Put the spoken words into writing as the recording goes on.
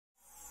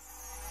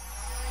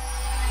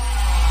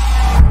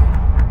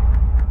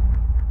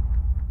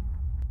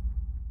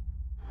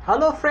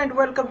Hello friend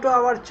welcome to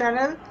our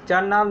channel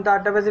jar नाम the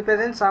अड्डा बाजी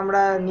प्रेजेंट्स আমরা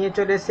নিয়ে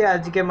চলে এসেছি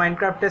আজকে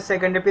মাইনক্রাফটের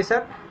সেকেন্ড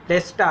এপিসোড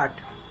লেটস স্টার্ট।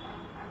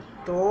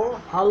 তো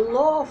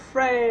hello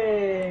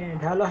friend,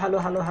 hello hello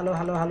hello hello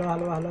hello hello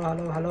hello hello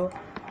hello hello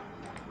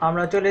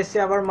আমরা চলে এসেছি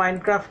আবার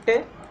মাইনক্রাফটে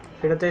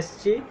ফেরত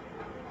এসেছি।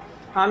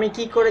 আমি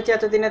কি করেছি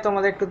এতদিনে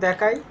তোমাদের একটু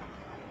দেখাই।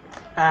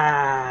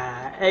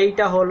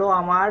 এইটা হলো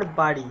আমার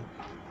বাড়ি।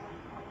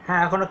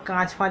 হ্যাঁ, এখনো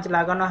কাঁচ ফাঁচ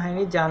লাগানো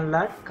হয়নি,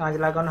 জানলার কাঁচ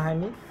লাগানো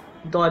হয়নি,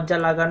 দরজা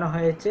লাগানো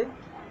হয়েছে,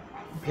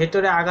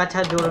 ভেতরে আগাছা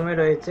জমে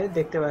রয়েছে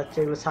দেখতে পাচ্ছি,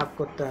 এগুলো সাফ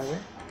করতে হবে।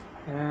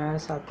 হ্যাঁ,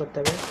 সাফ করতে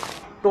হবে।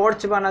 টর্চ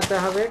বানাতে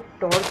হবে,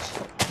 টর্চ,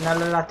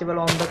 নাহলে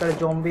রাত্রিবেলা অন্ধকারে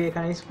জম্বি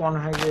এখানে স্পন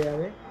হয়ে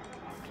যাবে।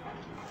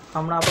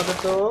 আমরা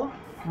আপাতত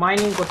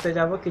মাইনিং করতে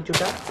যাব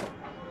কিছুটা,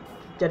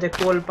 যাতে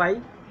কোল পাই।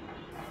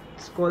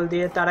 কোল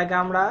দিয়ে তার আগে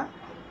আমরা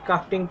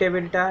ক্রাফটিং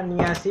টেবিলটা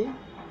নিয়ে আসি,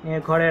 নিয়ে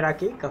ঘরে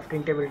রাখি ক্রাফটিং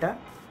টেবিলটা।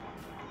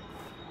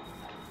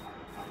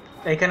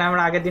 এখানে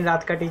আমরা আগের দিন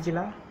রাত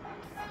কাটিয়েছিলাম।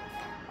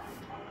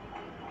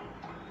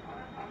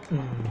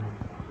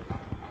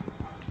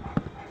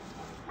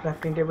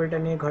 ক্রাফটিং টেবিলটা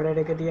নিয়ে ঘরে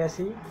রেখে দিয়ে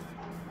আসি।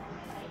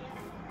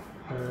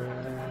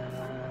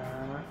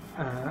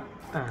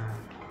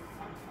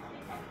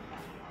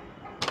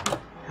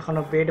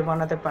 এখনো বেড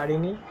বানাতে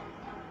পারিনি,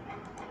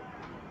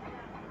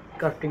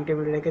 ক্রাফটিং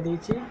টেবিল রেখে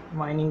দিয়েছি।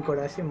 মাইনিং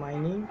করে আসি,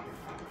 মাইনিং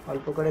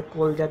অল্প করে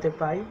কোল যাতে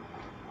পাই।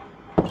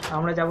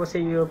 আমরা যাব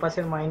সেই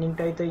পাশের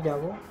মাইনিংটাইতেই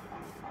যাব।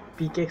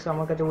 পিকেক্স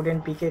আমার কাছে উডেন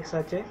পিকেক্স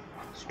আছে,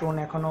 স্টোন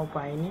এখনও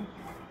পাইনি।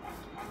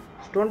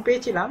 স্টোন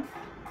পেয়েছিলাম,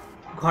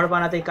 ঘর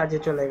বানাতেই কাজে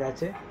চলে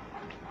গেছে।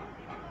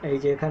 এই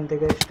যে এখান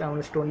থেকে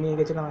আমরা স্টোন নিয়ে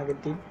গেছিলাম আগের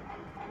দিন।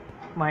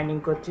 মাইনিং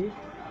করছি,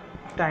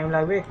 টাইম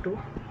লাগবে একটু,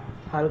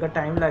 হালকা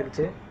টাইম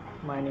লাগছে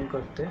মাইনিং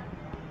করতে।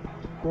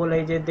 কোল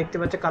এই যে দেখতে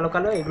পাচ্ছ কালো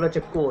কালো, এগুলো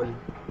হচ্ছে কোল,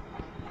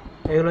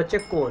 এগুলো হচ্ছে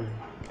কোল।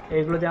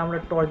 এগুলো দিয়ে আমরা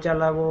টর্চ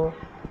জ্বালাবো।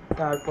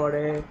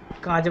 তারপরে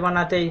কাঁচ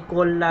বানাতেই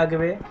কোল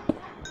লাগবে,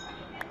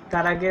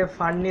 তার আগে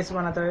ফার্নেস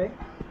বানাতে হবে।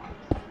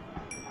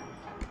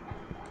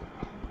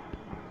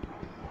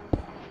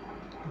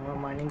 আমরা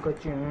মাইনিং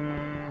করছি।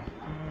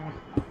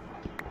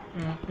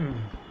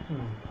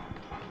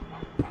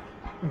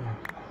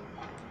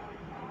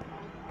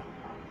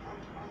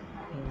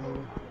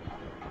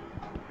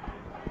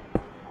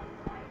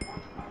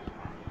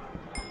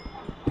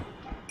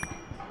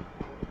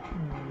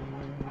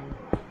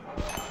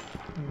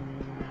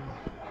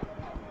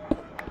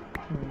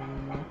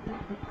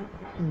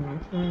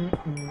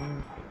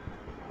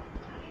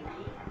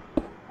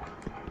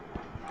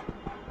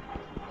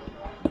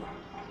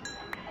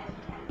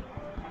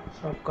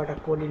 সব কটা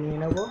কলি নিয়ে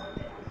নেব,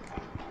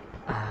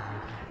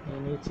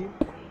 নিয়ে নিয়েছি।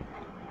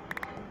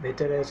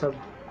 ভেতরে সব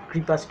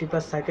ক্রিপাস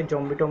টিপাস থাকে,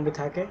 জম্বি টম্বি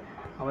থাকে।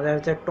 আমাদের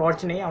হচ্ছে টর্চ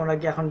নেই, আমরা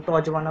কি এখন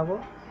টর্চ বানাবো।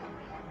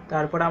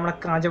 তারপরে আমরা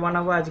কাঁচ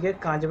বানাবো আজকে,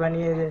 কাঁচ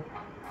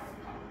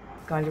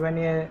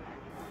বানিয়ে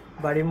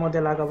বাড়ির মধ্যে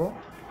লাগাবো।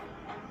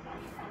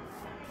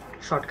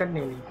 শর্টকাট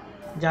নিয়ে নিই,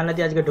 জানলা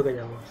দিয়ে আজকে ঢুকে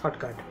যাবো,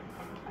 শর্টকাট।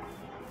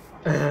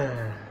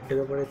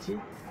 ঢুকে পড়েছি।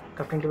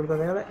 ক্রাফটিং টেবিল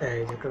কোথায় গেল?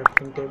 এই যে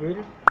ক্রাফটিং টেবিল।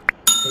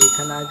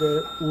 এইখানে আগে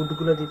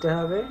উডগুলো দিতে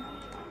হবে,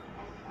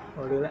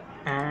 ওগুলো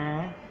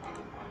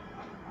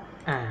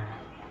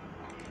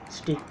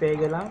স্টিক পেয়ে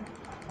গেলাম,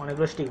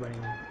 অনেকগুলো স্টিক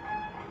বানিয়ে নিই।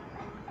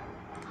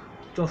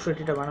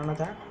 64টা বানানো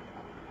থাক,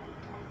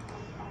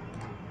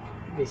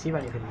 বেশি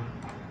বানিয়ে ফেলি।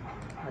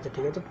 আচ্ছা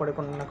ঠিক আছে, পরে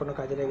কোনো না কোনো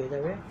কাজে লেগে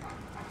যাবে।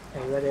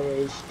 এবারে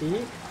এই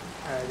স্টিক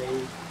আর এই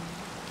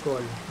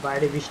কোল।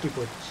 বাইরে বৃষ্টি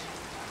পড়ছে,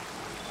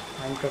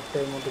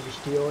 মাইনক্রাফটের মধ্যে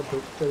বৃষ্টিও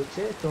ধূপ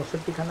চলছে।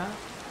 64খানা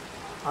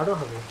আরও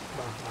হবে,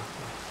 বাহ বাহ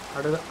বাহ,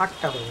 আরও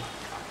 8টা হবে।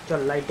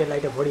 চল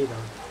লাইটে ভরিয়ে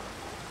দাও,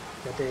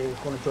 যাতে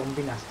কোনো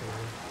জম্বি না আসতে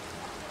পারে।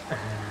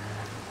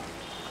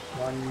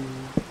 1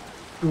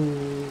 2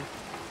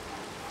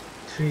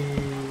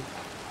 3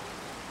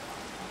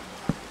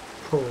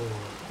 4।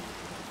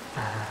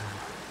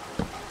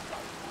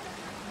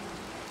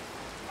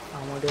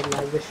 আমাদের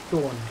লাগবে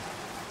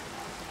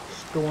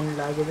স্টোন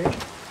লাগবে।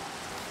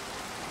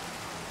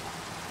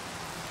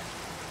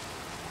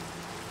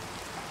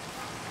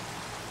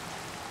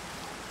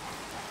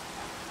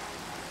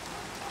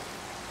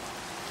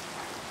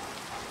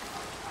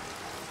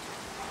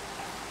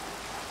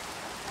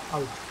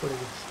 আউট করে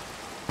দিচ্ছি,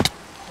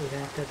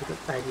 এখানে একটা দুটো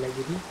সাইড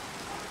লাগিয়ে দিই।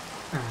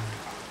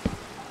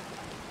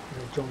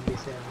 জম্বি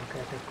সে আমাকে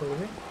অ্যাটাক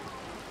করবে।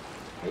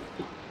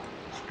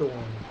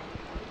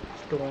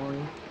 স্টোন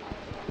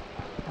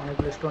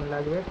অনেকগুলো স্টোন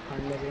লাগবে।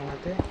 ফার্নেস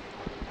বানাতে,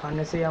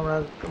 ফার্নেসেই আমরা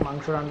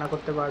মাংস রান্না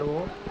করতে পারবো।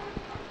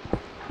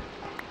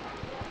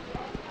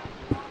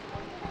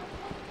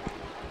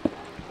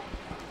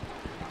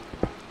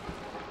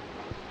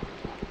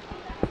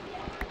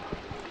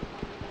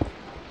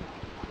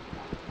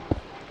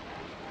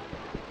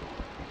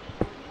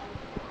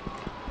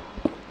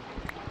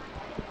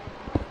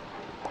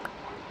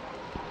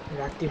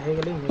 রাত্রি হয়ে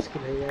গেলেই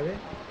মুশকিল হয়ে যাবে।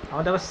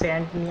 আমাদের আবার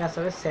স্যান্ড নিয়ে আসতে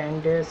হবে,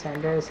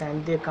 স্যান্ড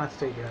দিয়ে কাঁচ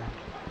তৈরি হয়।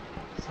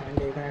 স্যান্ড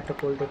এখানে একটা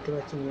কোল দেখতে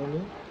পাচ্ছি, নিয়ে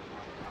নিই।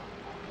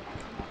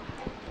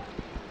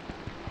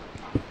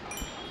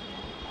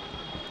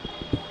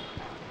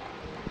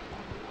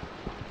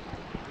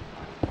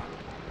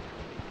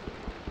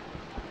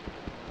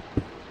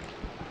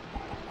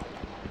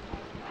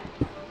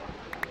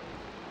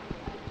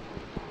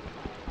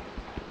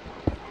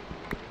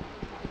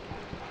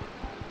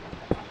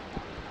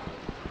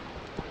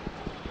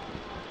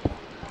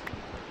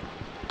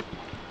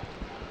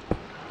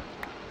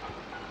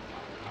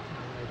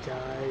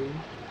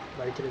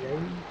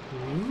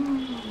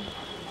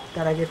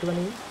 তার আগে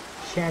একটুখানি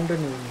স্যান্ডও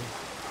নিয়ে নিই।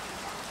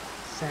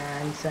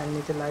 স্যান্ড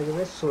নিচে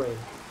লাগবে সোয়েল,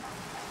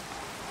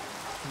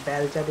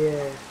 বেলচা দিয়ে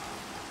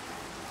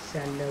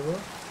স্যান্ড নেবো।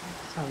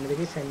 সামনে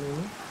দিকেই স্যান্ড নিয়ে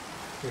নিই,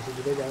 বেশি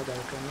দূরে যাওয়ার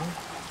দরকার নেই।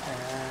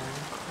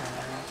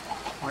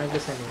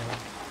 অনেকগুলো স্যান্ড নিয়ে নেবো।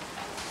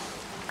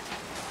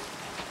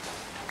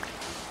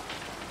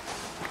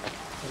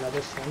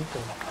 এলাদের স্যান্ড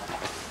তো,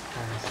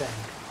 হ্যাঁ স্যান্ড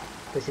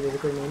বেশি বেশি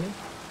করে নিয়ে নিই।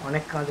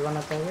 অনেক কাঁচ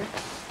বানাতে হবে।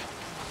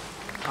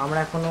 আমরা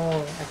এখনও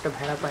একটা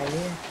ভেড়া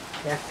পাইনি,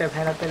 একটা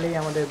ভেড়া পেলেই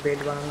আমাদের বেড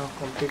বানানো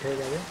কমপ্লিট হয়ে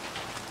যাবে।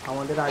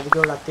 আমাদের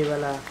আজকেও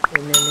রাত্রিবেলা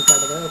এমনি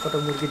কাটাতে হবে। কত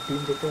মুরগির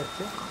ডিম দেখতে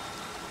পাচ্ছে।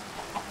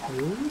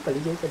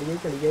 পালিয়ে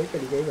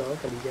যাই বাবা,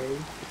 পালিয়ে যাই।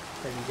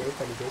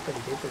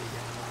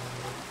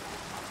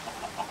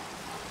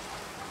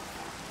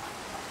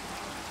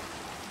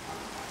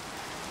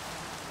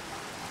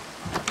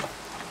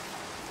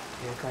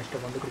 কাজটা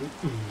বন্ধ করি।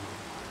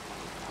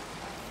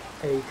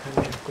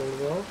 এইখানে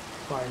করবো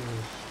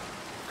ফার্নিশ।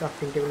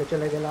 ক্রাফটিং টেবিলে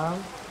চলে গেলাম,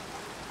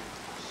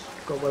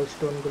 কবল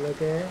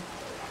স্টোনগুলোকে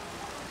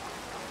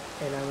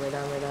এরাম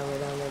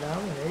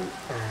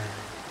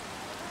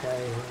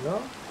এই হলো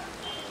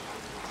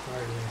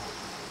ফার্নেস।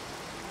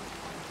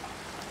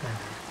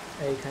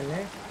 এইখানে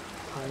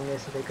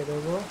ফার্নেস রেখে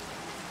দেবো।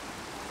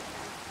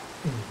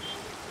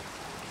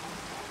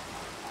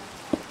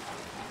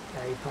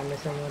 এই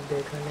ফার্নেসের মধ্যে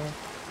এখানে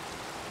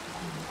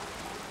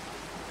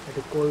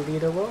একটু কোল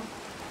দিয়ে দেবো,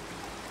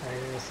 আর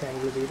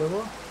স্যান্ডগুলো দিয়ে দেবো,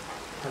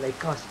 তাহলে এই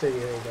কাঁচ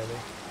তৈরি হয়ে যাবে।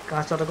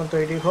 কাঁচ ততক্ষণ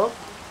তৈরি হোক।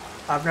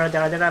 আপনারা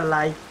যারা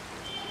লাইক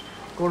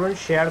করুন,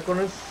 শেয়ার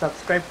করুন,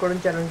 সাবস্ক্রাইব করুন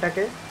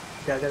চ্যানেলটাকে,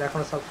 যারা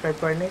এখনও সাবস্ক্রাইব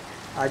করেনি।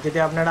 আর যদি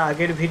আপনারা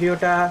আগের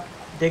ভিডিওটা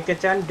দেখতে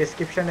চান,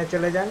 ডেসক্রিপশানে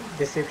চলে যান,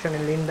 ডেসক্রিপশানে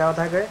লিঙ্ক দেওয়া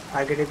থাকবে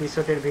আগের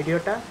এপিসোডের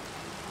ভিডিওটা।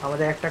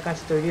 আমাদের একটা কাঁচ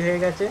তৈরি হয়ে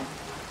গেছে,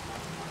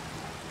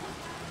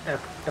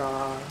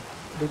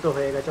 দুটো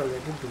হয়ে গেছে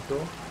অলরেডি, দুটো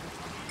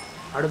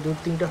আরও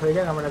 2-3টা হয়ে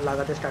যাক, আমরা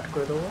লাগাতে স্টার্ট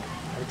করে দেবো।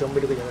 আর জম্বি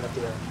ঢুকে যাবে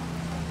রাত্রিবেলা,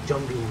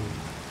 জম্বি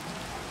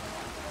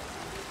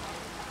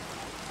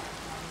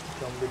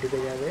ঢুকে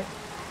যাবে।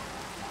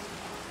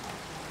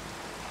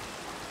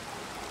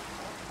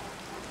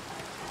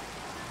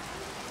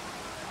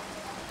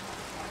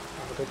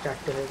 তো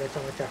 4টে হয়ে গেছে,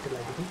 আমরা 4টে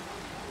লাগিয়ে দিই।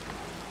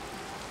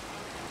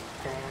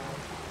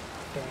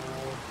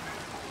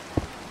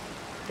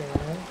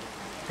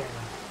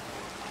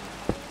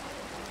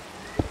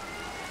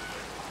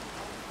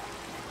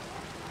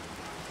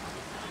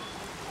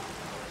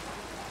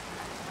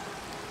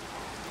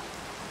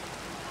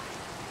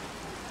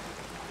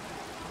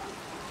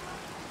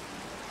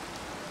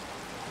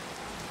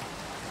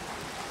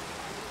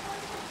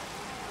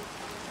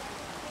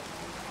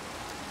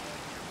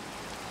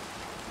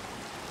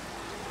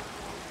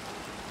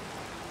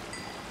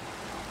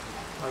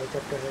 আরও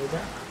 4টে হয়ে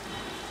যাক।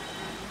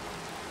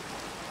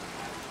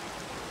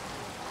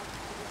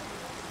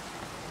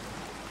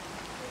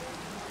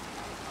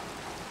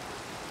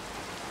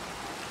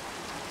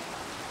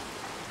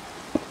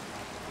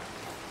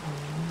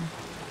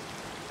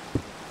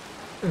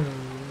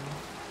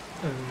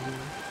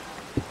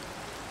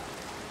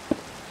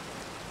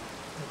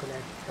 ওখানে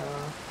একটা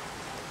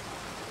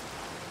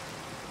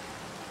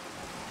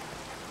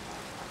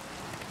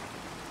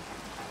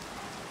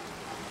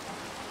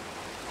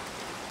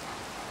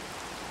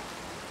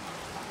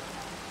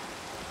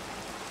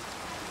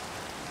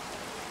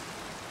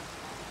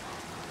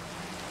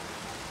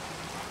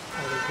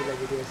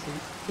লাগিয়ে দিয়েছি।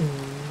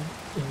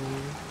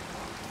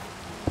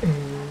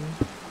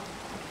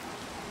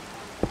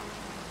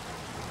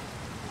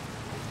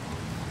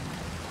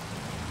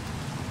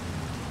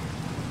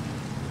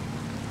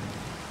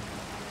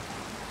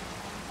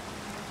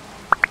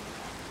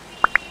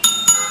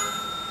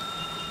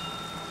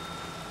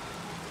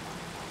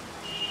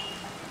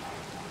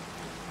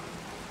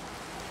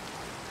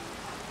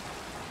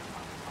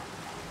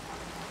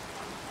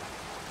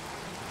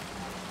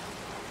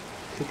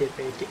 খিদে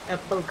পেয়েছি,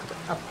 অ্যাপল খাবো,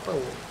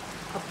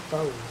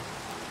 অ্যাপল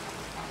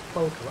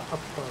খাবো।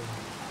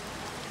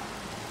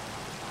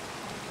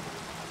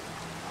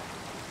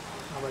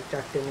 আবার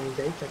 4টে নিয়ে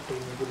যাই, 4টে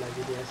নিয়ে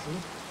লাগিয়ে দিয়ে আসি।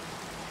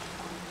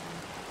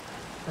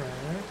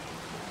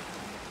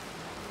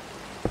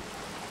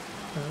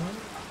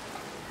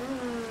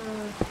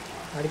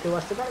 আর কেউ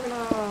আসতে পারবে না,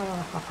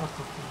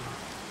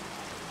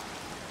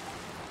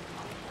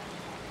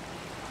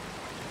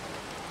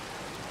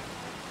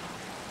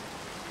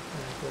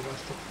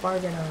 আসতে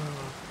পারবে না।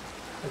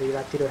 আর এই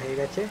রাত্রিরও হয়ে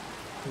গেছে,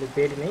 কিন্তু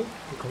বেড নেই,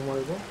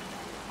 ঘুমাবো।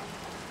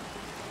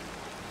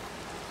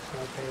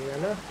 সব হয়ে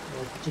গেল।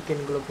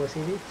 চিকেনগুলো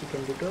বসিয়ে দিই,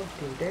 চিকেন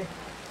 2-3টে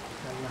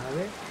রান্না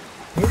হবে।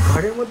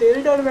 ঘরের মধ্যে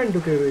এল্ডারম্যান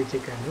ঢুকে রয়েছে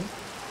কেন?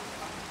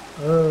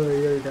 ও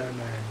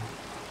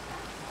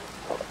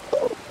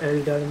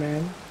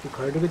এল্ডারম্যান তুই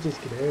ঘরে ঢুকেছিস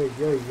কি রে?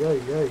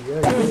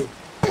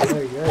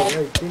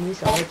 চিনিস,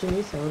 আমরা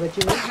চিনিস।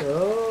 ও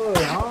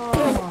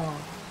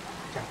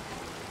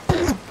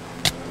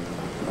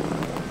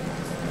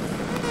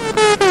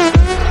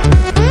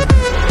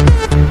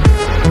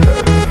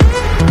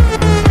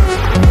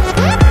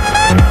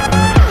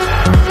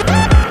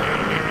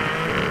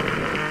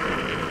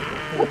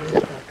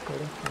স্টার্ট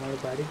করো আমার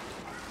বাড়ি।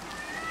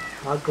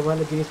 ভাগ্য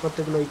ভালো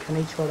জিনিসপত্রগুলো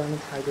ওইখানেই ছড়ানো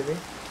থাকবে,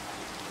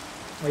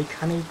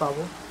 ওইখানেই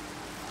পাবো।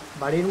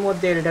 বাড়ির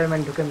মধ্যে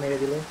এল্ডারম্যান ঢুকে মেরে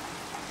দিল,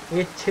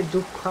 এর চেয়ে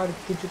দুঃখ আর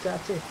কিছুতে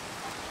আছে?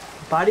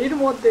 বাড়ির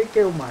মধ্যে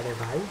কেউ মারে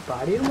ভাই,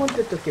 বাড়ির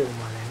মধ্যে তো কেউ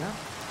মারে না।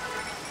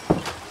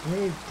 আমি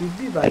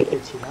দিব্যি বাড়িতে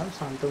ছিলাম,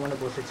 শান্ত মনে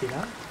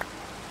বসেছিলাম।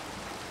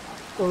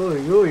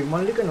 ওই ওই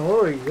মাল্লিকান,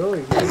 ওই ওই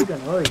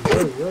মাল্লিকান, ওই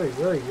ওই ওই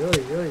ওই ওই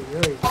ওই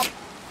ওই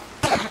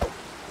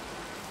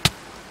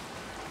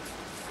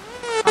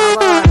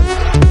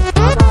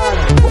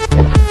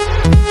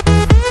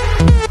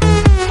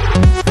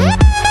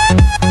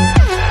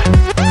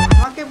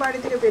আমাকে বাড়ি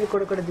থেকে বের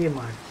করে করে দিয়ে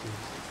মারছি।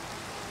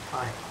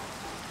 আয়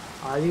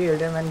আজকে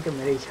এল্ডারম্যানকে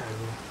মেরেই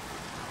ছাড়বো।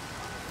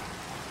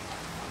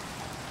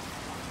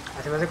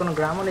 আশেপাশে কোনো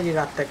গ্রাম হলে যে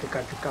রাতটাকে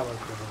কাভার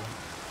করে দেবো।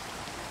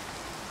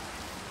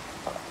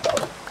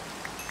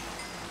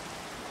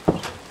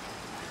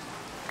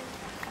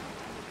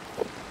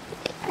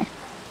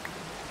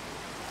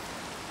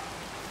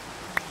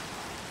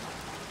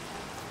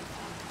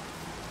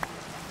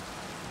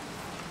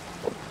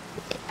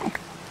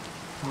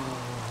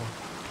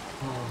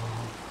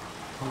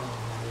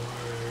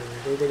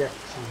 রেগে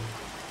যাচ্ছি,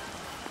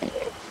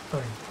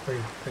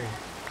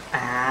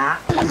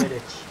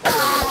 মেরেছি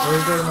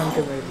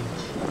এল্ডারম্যানকে, মেরে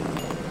দিচ্ছি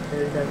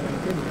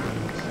এল্ডারম্যানকে, মেরে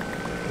দিচ্ছি।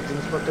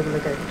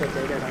 জিনিসপত্রগুলোকে একটা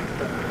জায়গায়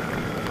রাখতে হবে,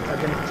 তার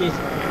জন্য চেস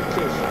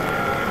চেস।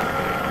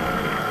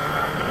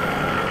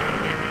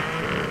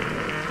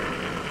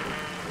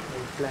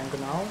 এই প্ল্যাঙ্ক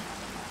নাও,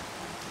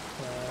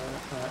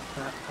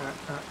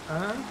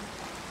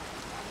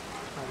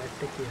 আর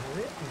একটা কী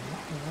হবে,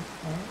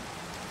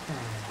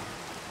 হ্যাঁ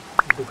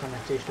দুখানা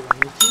চেস্ট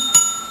বানিয়েছি।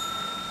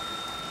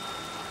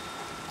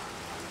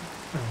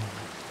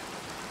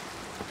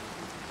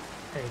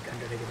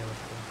 এইখানটা রেখে দেওয়া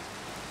হবে।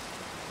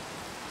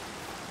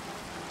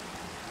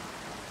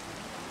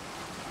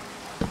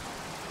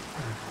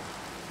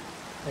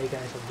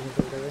 এইখানে সব জিনিস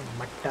হয়ে যাবে,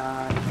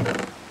 মাটন,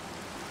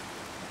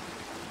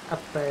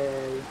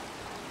 আপেল,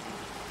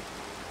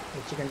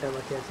 এই চিকেনটা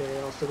বাকি আছে,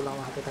 অস্ত্রগুলো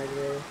আমার হাতে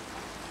থাকবে।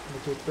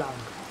 দেখি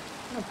প্লাঙ্ক,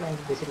 না প্লাঙ্ক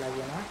বেশি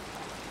লাগবে না,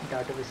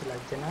 ডাটা বেশি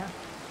লাগছে না।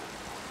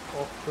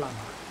 ও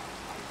প্লাঙ্ক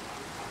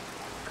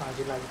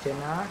কাজে লাগছে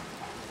না,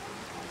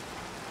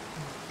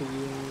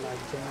 ডিম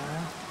লাগছে না,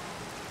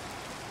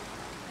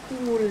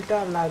 উল্টা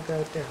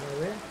লাগাতে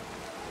হবে।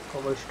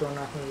 কবল স্টোন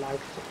এখন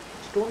লাগছে,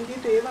 স্টোন দিয়ে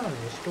তো এ বানানো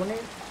যায়, স্টোনে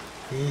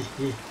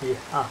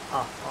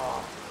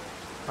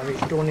আমি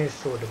স্টোনের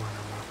শোট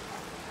বানাবো।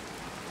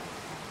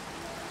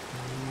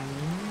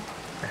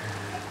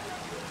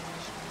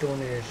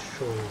 স্টোনের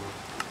শোট,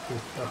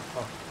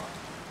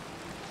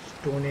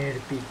 স্টোনের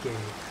পিকে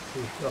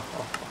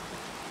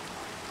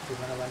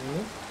দুখানা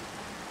বানিয়ে,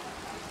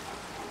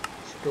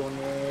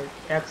 স্টোনের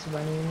এক্স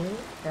বানিয়ে নিই।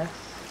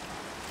 এক্স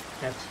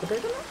এক্স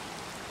কোথায় গেল?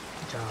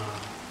 যা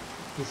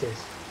কি শেষ,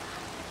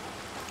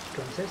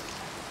 স্টোন শেষ,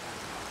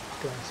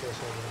 স্টোন শেষ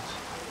হয়ে গেছে।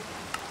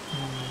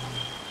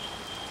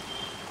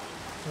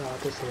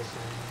 রাতও শেষ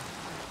হয় না,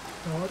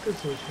 রাতও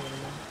শেষ হয়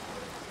না।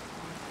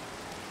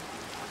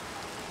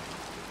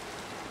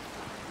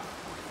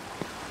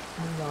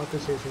 রাতও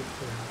শেষ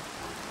হচ্ছে না।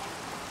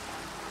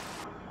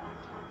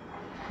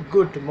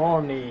 Good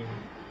morning.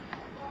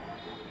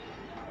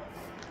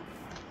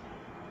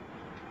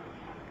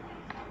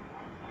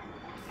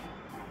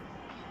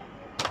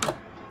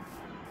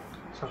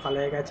 সকাল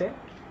হয়ে গেছে,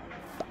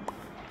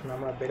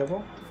 আমরা বেরোবো।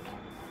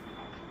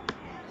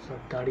 সব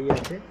দাঁড়িয়ে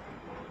আছে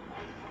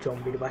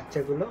জম্বির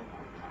বাচ্চাগুলো।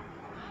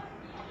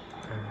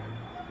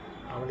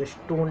 আমাদের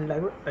স্টোন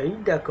লাগবে। এই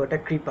দেখো ওটা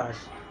ক্রিপাস,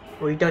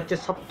 ওইটা হচ্ছে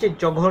সবচেয়ে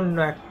জঘন্য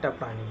একটা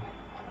প্রাণী,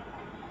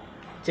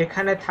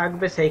 যেখানে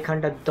থাকবে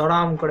সেইখানটা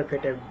দড়াম করে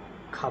ফেটে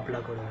খাবলা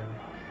করে দেবে।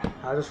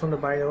 এত সুন্দর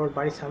বাড়ি, ওর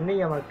বাড়ির সামনেই,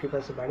 আমার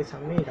ক্রিপাসের বাড়ির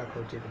সামনেই রাখা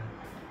উচিত।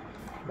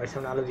 বাড়ির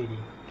সামনে আলো দিয়ে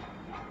দিই।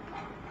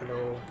 Hello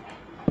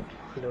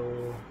hello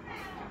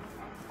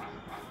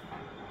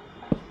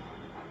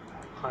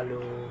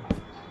hello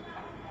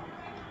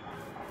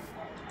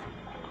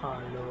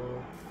hello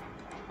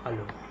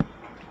hello,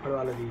 আরো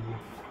আলো দিয়ে দিই,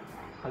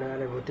 আলো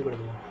আলো ভর্তি করে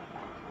দেবো।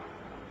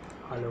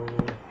 Hello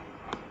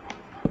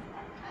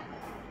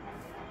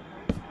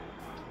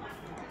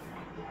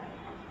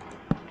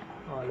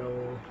hello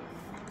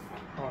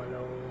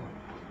hello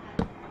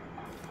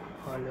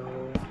hello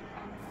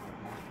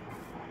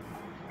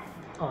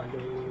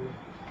hello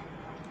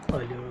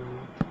hello.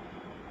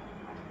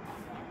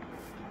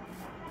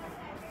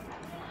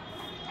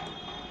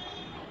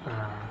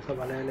 সব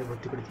আলো আলো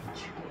ভর্তি করে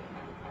দিচ্ছি।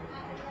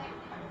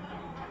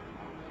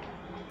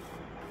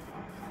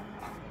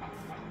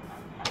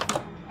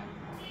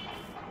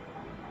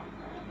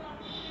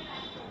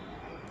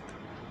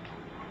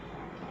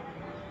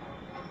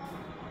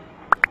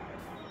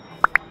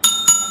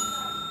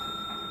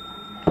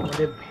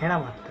 আমাদের ভেড়া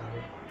মারতে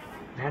হবে,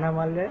 ভেড়া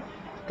মারলে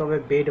তবে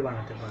বেড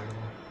বানাতে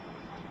পারবো।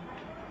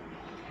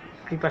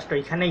 ক্রিপাসটা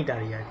ওইখানেই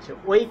দাঁড়িয়ে আছে,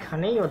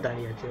 ওইখানেই ও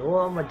দাঁড়িয়ে আছে, ও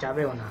আমার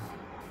যাবেও না,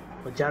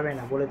 ও যাবে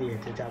না, বলে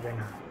দিয়েছে যাবে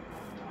না।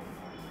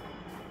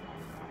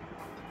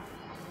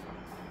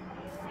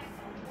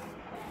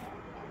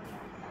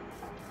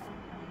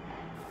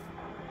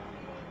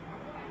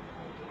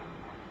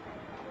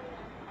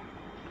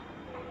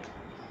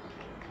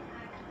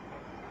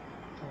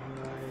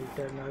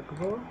 এটা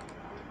রাখবো,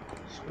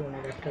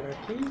 স্টোনের একটা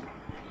রাখি,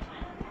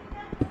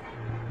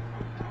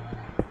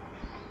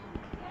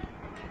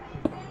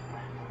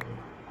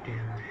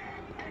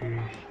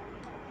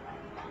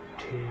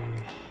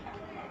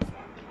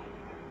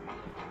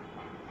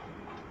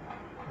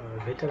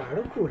 ভেতরে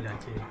আরো কুল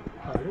আছে,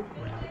 আরো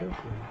কুল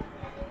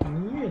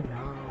নিয়ে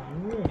নাও,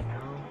 নিয়ে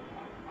নাও,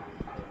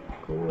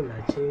 কোল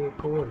আছে,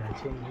 কোল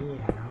আছে, নিয়ে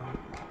নাও।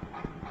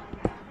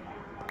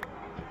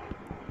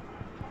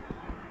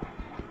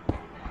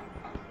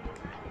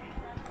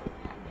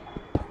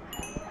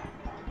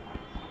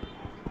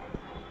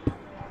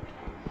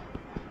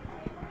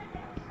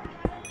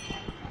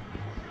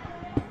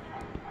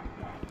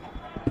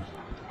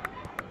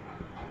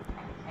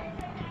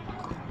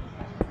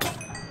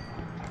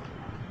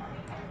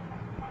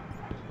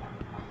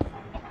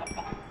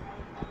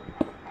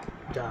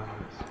 যা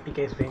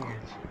পিকেক্স ভেঙে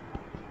গেছে,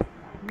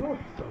 নো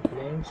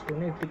প্রবলেম,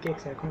 স্টোনের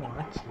পিকেক্স এখনো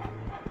আছে।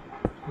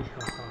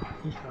 ইহাহা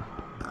ইহাহা।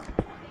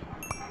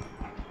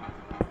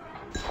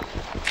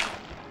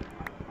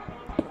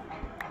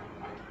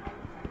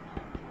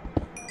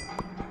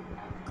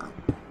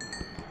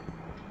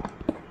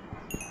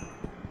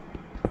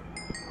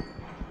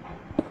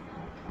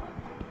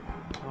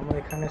 আমরা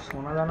এখানে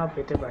সোনা দানা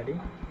পেতে পারি,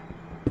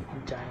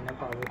 জানি না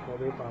পাবো,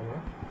 কবে পাবো,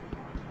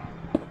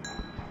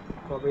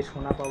 কবে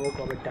সোনা পাবো,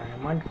 কবে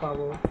ডায়মন্ড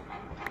পাবো,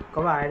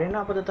 কবে আয়রন।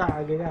 আপাতত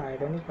আগে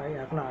আয়রনই পাই,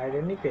 এখন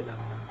আয়রনই পেলাম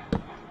না,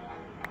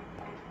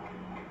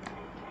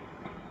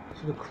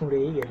 শুধু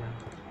খুঁড়েই গেলাম।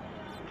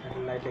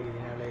 লাইট লাগিয়ে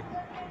দিন, লাইট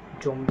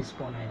জম্বি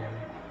স্পন হয়ে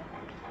যাবে।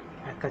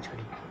 এক কাজ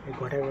করি, এই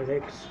ঘটার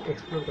বোঝায়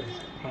এক্সপ্লোর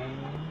করেছি। হ্যাঁ,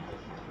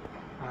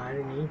 আর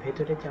নেই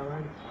ভেতরে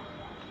যাওয়ার।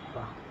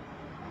 বাহ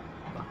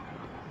বাহ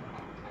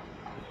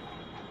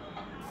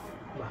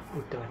বাহ,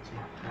 উঠতে পারছি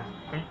না।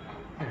 হ্যাঁ,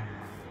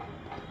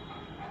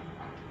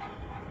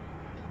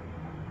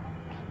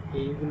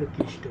 এইগুলো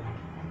কি স্টোন?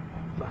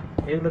 বাহ,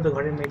 এগুলো তো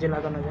ঘরের মেঝে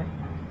লাগানো যায়।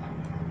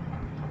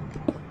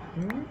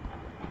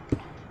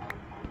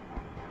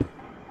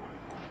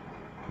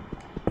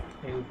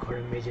 এই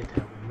ঘরের মেঝেতে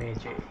হবে,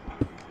 মেঝে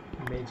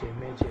মেঝে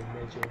মেঝে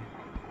মেঝে।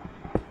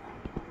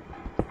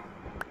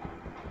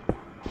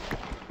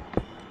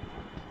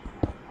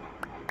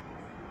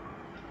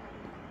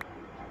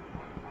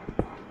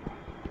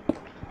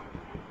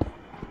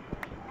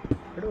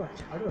 আরো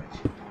আছে, আরো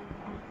আছে।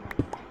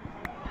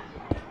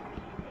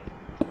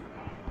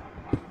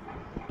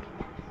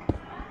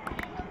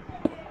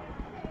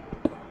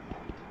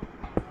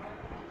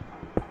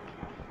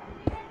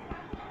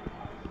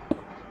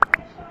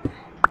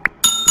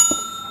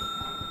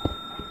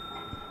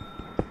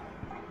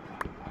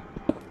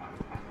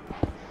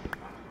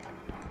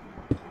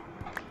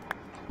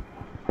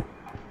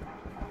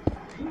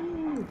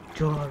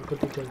 জল,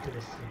 কত জল চলে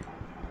এসছে,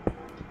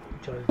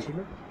 জল ছিল,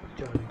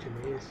 জল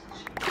চলে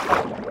এসছে।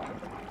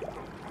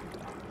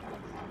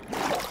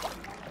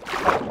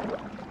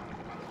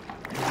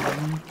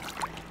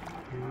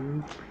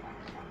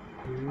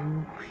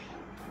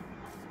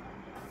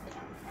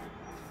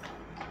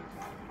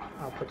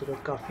 আপাতত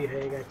কাফি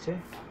হয়ে গেছে।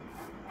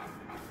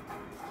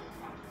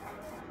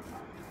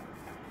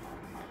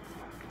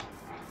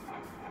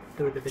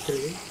 দৌড়ে দৌড়ে চলে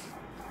যাই।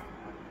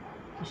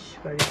 ইস,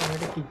 বাড়ির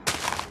সামনে কি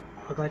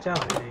আগাছা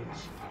হয়ে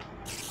গেছে,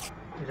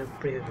 এটা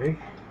প্রেম।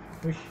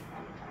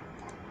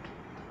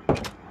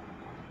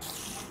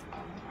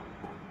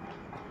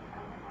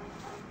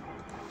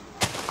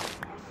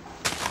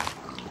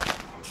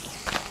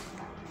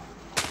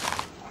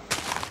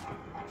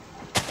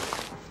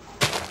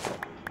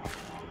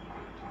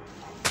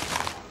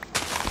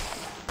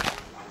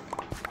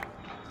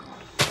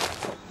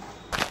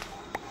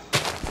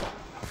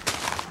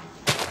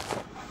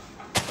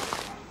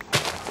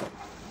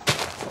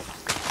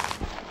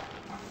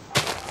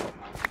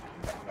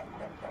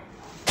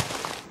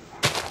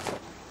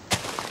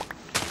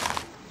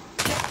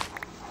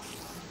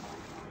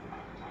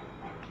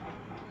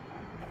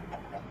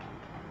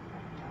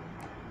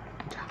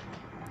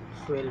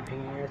 সোয়েল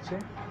ভেঙে গেছে,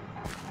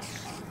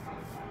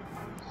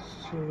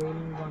 সোয়েল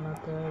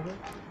বানাতে হবে,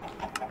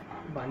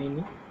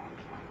 বানিনি।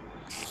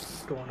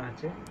 স্টোন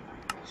আছে,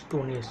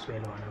 স্টোনের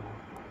সোয়েল বানাবো,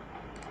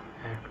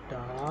 একটা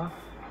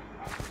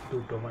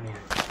দুটো বানিয়ে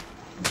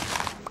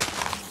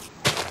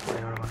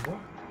বানাবো।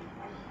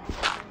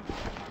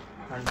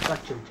 আর কাজ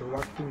চলছে,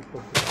 ওয়ার্কিং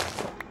প্রোগ্রেস।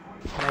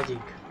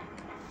 ম্যাজিক,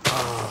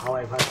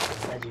 হাওয়ায় ভাসছে,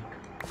 ম্যাজিক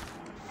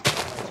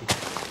ম্যাজিক।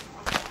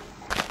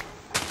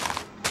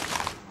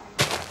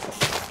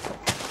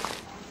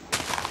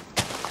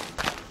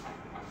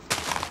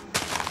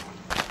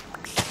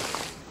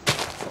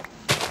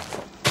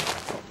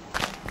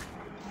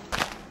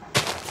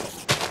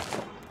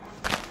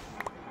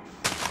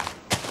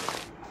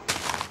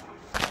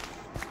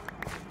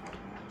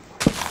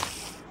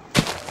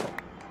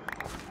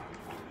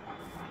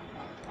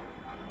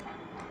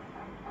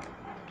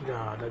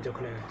 দরজা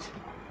খুলে গেছে,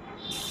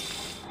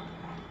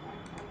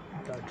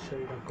 দরজা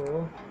রাখো,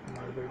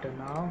 মার্বেলটা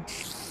নাও,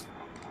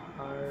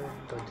 আর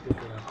দরজা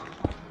দুটো রাখো।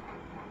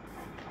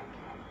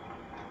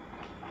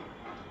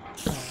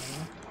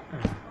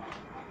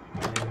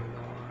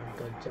 আমার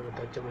দরজা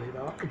বাচ্চা বসে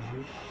দাও।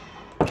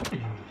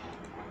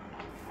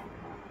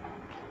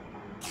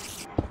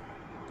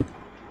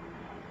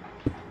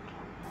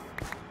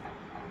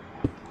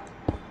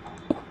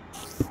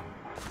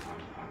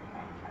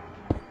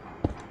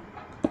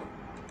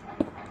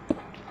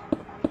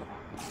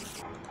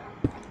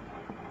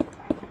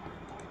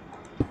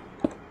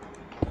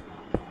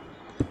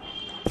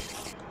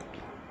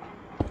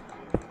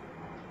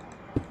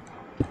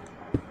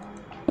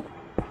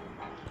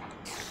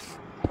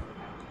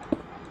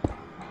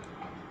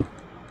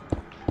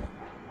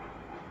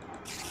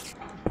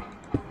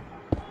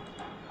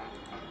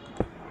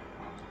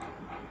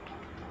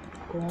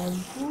 কম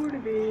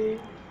পড়বে।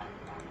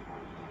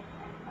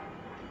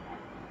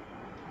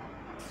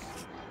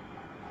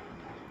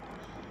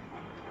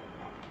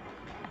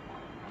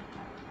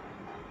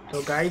 তো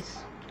গাইস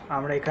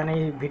আমরা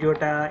এখানেই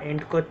ভিডিওটা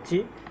এন্ড করছি।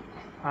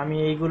 আমি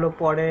এইগুলো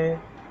পরে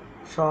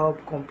সব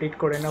কমপ্লিট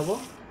করে নেব,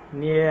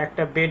 নিয়ে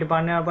একটা বেড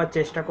বানাবার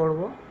চেষ্টা করব।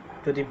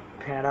 যদি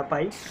ভেড়া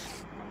পাই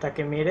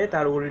তাকে মেরে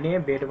তার উল নিয়ে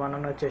বেড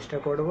বানানোর চেষ্টা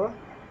করব।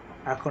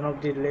 এখন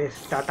অবধি লেস,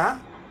 টাটা,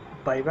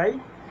 বাই বাই।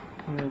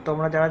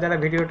 তোমরা যারা যারা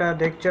ভিডিওটা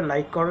দেখছো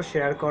লাইক করো,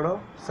 শেয়ার করো,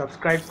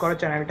 সাবস্ক্রাইব করো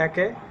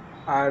চ্যানেলটাকে,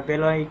 আর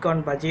বেল আইকন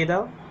বাজিয়ে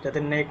দাও যাতে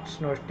নেক্সট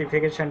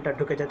নোটিফিকেশানটা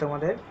ঢুকে যায়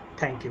তোমাদের।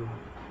 Thank you.